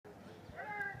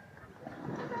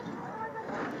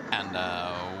And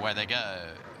away they go.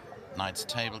 Knight's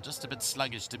Table just a bit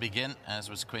sluggish to begin, as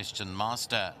was Question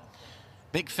Master.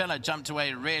 Big Fella jumped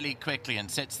away really quickly and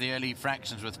sets the early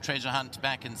fractions with Treasure Hunt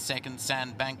back in second,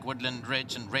 Sandbank, Woodland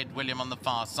Ridge and Red William on the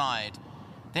far side.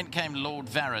 Then came Lord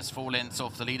Varus, 4 lengths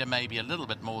off the leader, maybe a little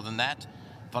bit more than that,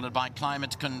 followed by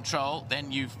Climate Control,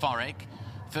 then Euphoric.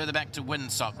 Further back to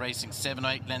Windsock, racing 7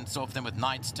 or 8 lengths off them with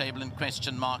Knight's Table and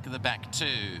Question Mark at the back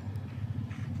too.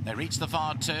 They reach the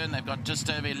far turn. They've got just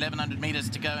over 1,100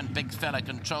 metres to go, and Big Fella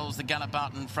controls the gallop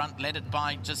out in front, led it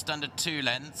by just under 2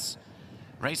 lengths.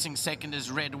 Racing second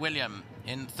is Red William.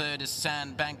 In third is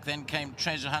Sandbank. Then came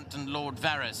Treasure Hunt and Lord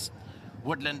Varus.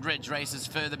 Woodland Ridge races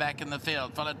further back in the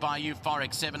field, followed by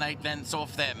Euphoric, 7, 8 lengths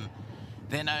off them.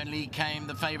 Then only came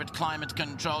the favourite Climate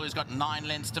Control, who's got 9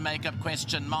 lengths to make up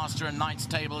Question Master, and Knight's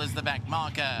Table is the back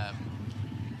marker.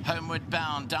 Homeward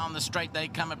bound, down the straight they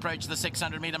come, approach the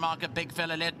 600-metre marker. Big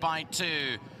Fella led by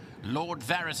 2. Lord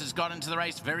Varus has got into the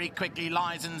race very quickly,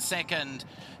 lies in second.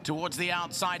 Towards the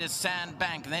outside is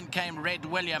Sandbank. Then came Red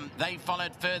William. They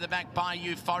followed further back by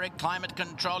Euphoric. Climate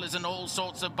Control is in all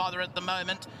sorts of bother at the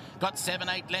moment. Got 7,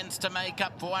 8 lengths to make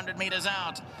up, 400 metres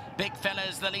out. Big Fella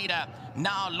is the leader.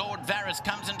 Now Lord Varus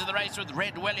comes into the race with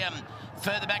Red William.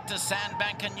 Further back to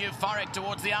Sandbank and Euphoric.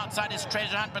 Towards the outside is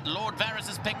Treasure Hunt, but Lord Varus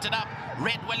has picked it up.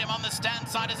 Red William on the stand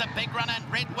side is a big runner,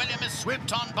 and Red William is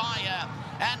swooped on by her.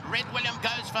 And Red William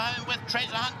goes for home with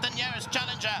Treasure Hunt, the nearest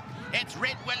challenger. It's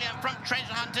Red William from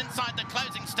Treasure Hunt inside the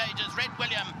closing stages. Red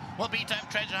William will beat home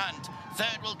Treasure Hunt.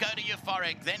 Third will go to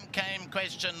Euphoric. Then came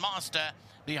Question Master.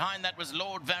 Behind that was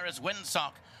Lord Varus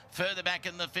Windsock. Further back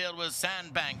in the field was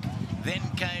Sandbank. Then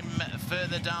came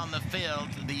further down the field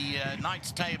the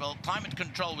Knight's Table. Climate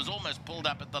Control was almost pulled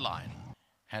up at the line.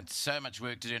 Had so much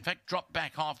work to do. In fact, dropped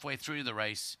back halfway through the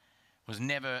race. Was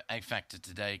never a factor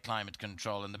today, Climate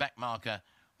Control. And the back marker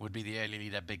would be the early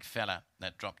leader, Big Fella,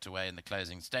 that dropped away in the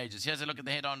closing stages. Here's a look at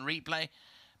the head-on replay.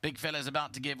 Big Fella's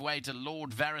about to give way to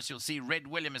Lord Varus. You'll see Red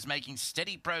William is making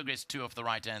steady progress, 2 off the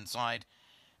right-hand side.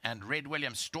 And Red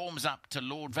William storms up to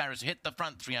Lord Varus, who hit the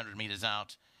front 300 metres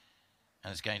out.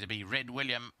 And it's going to be Red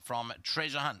William from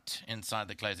Treasure Hunt inside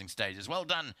the closing stages. Well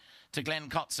done to Glenn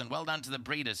Cotson. Well done to the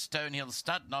breeders. Stonehill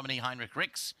Stud, nominee Heinrich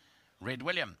Ricks. Red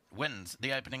William wins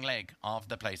the opening leg of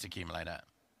the Place Accumulator.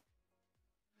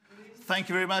 Thank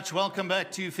you very much. Welcome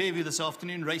back to Fairview this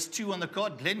afternoon. Race 2 on the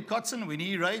card. Glenn Cotson, when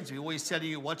he rides, we always tell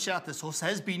you, watch out. This horse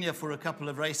has been here for a couple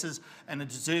of races and a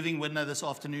deserving winner this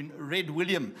afternoon, Red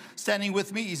William. Standing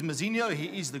with me is Mazinho. He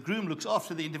is the groom, looks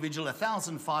after the individual,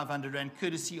 1,500 rand,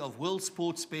 courtesy of World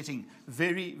Sports Betting.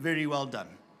 Very, very well done.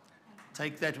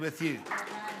 Take that with you.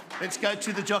 Let's go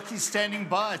to the jockeys standing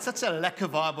by. It's such a lacquer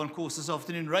vibe on course this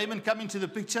afternoon. Raymond, come into the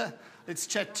picture. Let's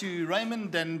chat to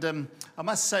Raymond. And I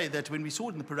must say that when we saw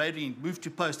it in the parade, he moved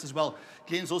to post as well.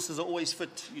 Glenn's horses are always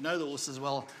fit. You know the horse as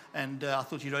well. And I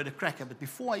thought he rode a cracker. But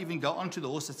before I even go on to the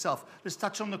horse itself, let's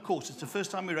touch on the course. It's the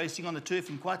first time we're racing on the turf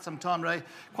in quite some time, Ray.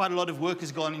 Quite a lot of work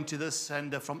has gone into this.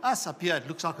 And from us up here, it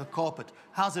looks like a carpet.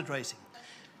 How's it racing?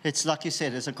 It's like you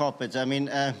said, it's a carpet. I mean,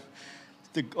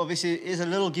 obviously, it is a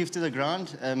little give to the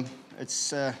ground.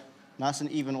 It's nice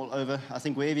and even all over. I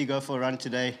think wherever you go for a run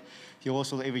today, your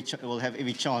horse will have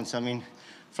every chance. I mean,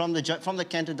 from the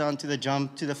canter down to the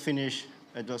jump to the finish,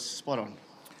 it was spot on.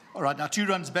 All right, now 2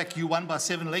 runs back, you won by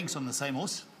 7 lengths on the same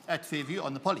horse at Fairview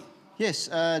on the Poly. Yes,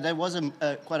 there was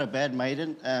quite a bad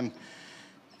maiden,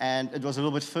 and it was a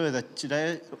little bit further.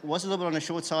 Today it was a little bit on the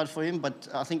short side for him, but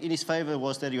I think in his favour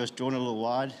was that he was drawn a little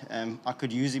wide. I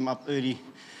could use him up early.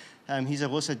 He's a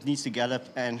horse that needs to gallop,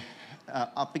 and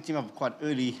I picked him up quite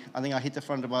early. I think I hit the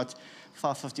front about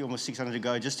 550, almost 600 to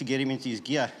go, just to get him into his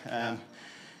gear.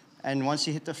 And once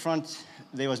he hit the front,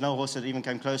 there was no horse that even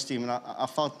came close to him. And I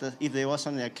felt that if there was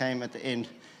something that came at the end,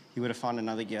 he would have found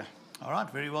another gear. All right,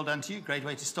 very well done to you. Great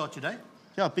way to start your day.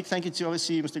 Yeah, big thank you to,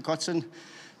 obviously, Mr. Cotson,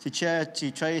 to Chair,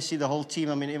 to Tracy, the whole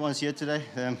team. I mean, everyone's here today.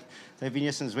 They've been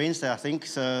here since Wednesday, I think.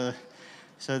 So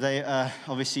they are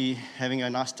obviously having a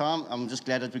nice time. I'm just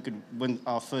glad that we could win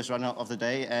our first runner of the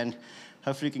day, and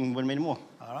hopefully we can win many more.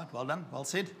 All right, well done, well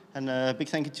said. And a big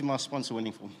thank you to my sponsor,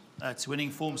 Winning Form. That's Winning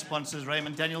Form sponsors,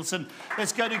 Raymond Danielson.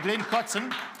 Let's go to Glenn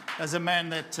Cotson, as a man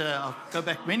that I'll go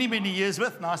back many, many years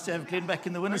with. Nice to have Glenn back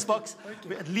in the winner's box.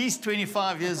 At least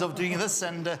 25 years of doing this.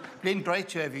 And Glenn, great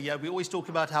to have you here. We always talk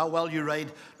about how well you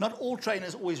raid. Not all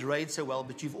trainers always raid so well,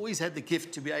 but you've always had the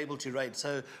gift to be able to raid.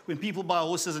 So when people buy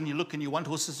horses and you look and you want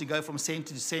horses to go from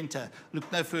centre to centre,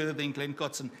 look no further than Glenn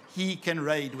Cotson. He can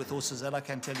raid with horses, that I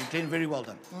can tell you. Glenn, very well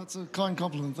done. That's a kind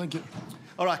compliment, thank you.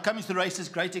 All right, coming to the races,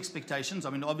 great expectations. I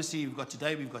mean, obviously, we've got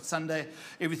today, we've got Sunday,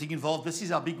 everything involved. This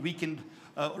is our big weekend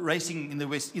racing in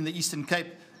the Eastern Cape.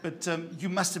 but you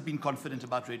must have been confident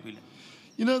about Red William.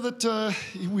 You know that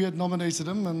we had nominated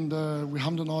him, and we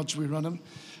hummed and arched, we run him,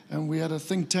 and we had a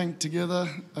think tank together,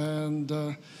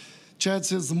 and Chad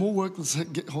says the more work this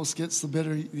horse gets, the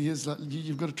better he is. Like,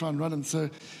 you've got to try and run him.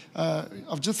 So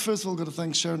I've just first of all got to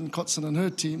thank Sharon Kotson and her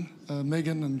team,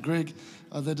 Megan and Greg.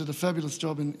 They did a fabulous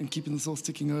job in keeping this horse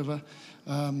ticking over.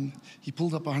 He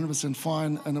pulled up 100%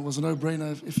 fine, and it was a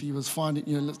no-brainer if he was fine.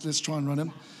 You know, let's try and run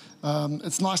him.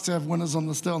 It's nice to have winners on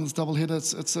this double header.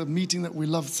 It's a meeting that we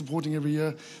love supporting every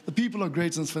year. The people are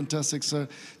great and it's fantastic. So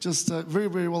just very,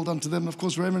 very well done to them. Of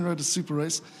course, Raymond rode a super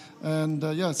race. And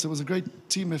yeah, so it was a great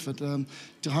team effort.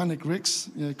 To Heineck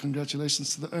Rex,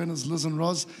 congratulations to the owners, Liz and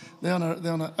Roz. They're on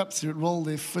an absolute roll.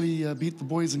 They fully beat the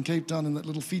boys in Cape Town in that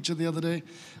little feature the other day.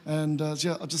 And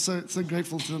yeah, I'm just so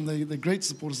grateful to them. They're great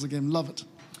supporters of the game. Love it.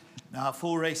 Now,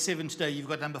 for race 7 today, you've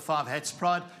got number 5, Hats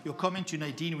Pride. Your comment to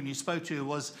Nadine when you spoke to her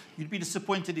was you'd be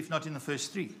disappointed if not in the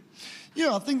first 3.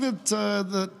 Yeah, I think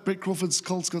that Brett Crawford's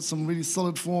colt's got some really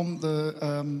solid form.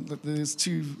 That there's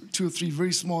two or three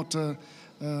very smart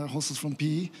horses from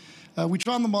PE. We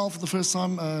tried the mile for the first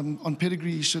time. On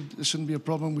pedigree, it shouldn't be a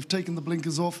problem. We've taken the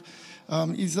blinkers off.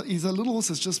 He's a little horse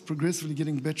that's just progressively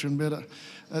getting better and better.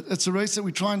 It's a race that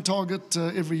we try and target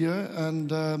every year,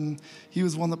 and he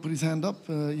was one that put his hand up.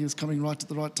 He was coming right at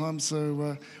the right time,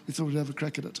 so we thought we'd have a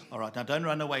crack at it. All right, now don't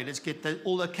run away. Let's get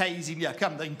all the K's in here.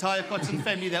 Come, the entire Kotson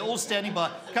family, they're all standing by.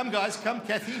 Come, guys, come,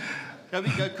 Kathy. There we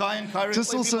go, Kai and Kyra.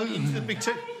 Just also into the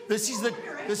picture. This is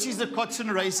the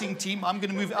Kotson racing team. I'm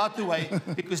going to move out the way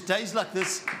because days like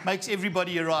this makes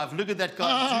everybody arrive. Look at that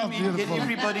guy. Zoom in, get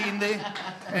everybody in there.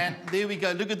 And there we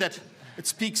go. Look at that. It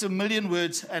speaks a million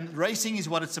words, and racing is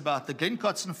what it's about. The Glenn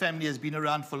Kotson family has been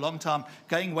around for a long time,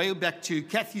 going way back to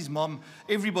Kathy's mom,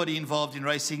 everybody involved in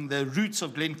racing, the roots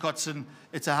of Glenn Kotson.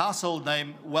 It's a household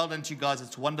name. Well done to you guys.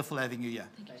 It's wonderful having you here.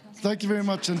 Thank you very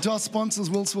much. And to our sponsors,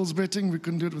 Wilswills Betting, we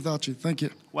couldn't do it without you. Thank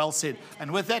you. Well said.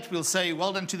 And with that, we'll say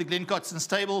well done to the Glenn Kotson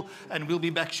stable, and we'll be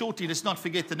back shortly. Let's not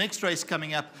forget the next race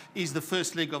coming up is the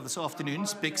first leg of this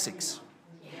afternoon's Big Six.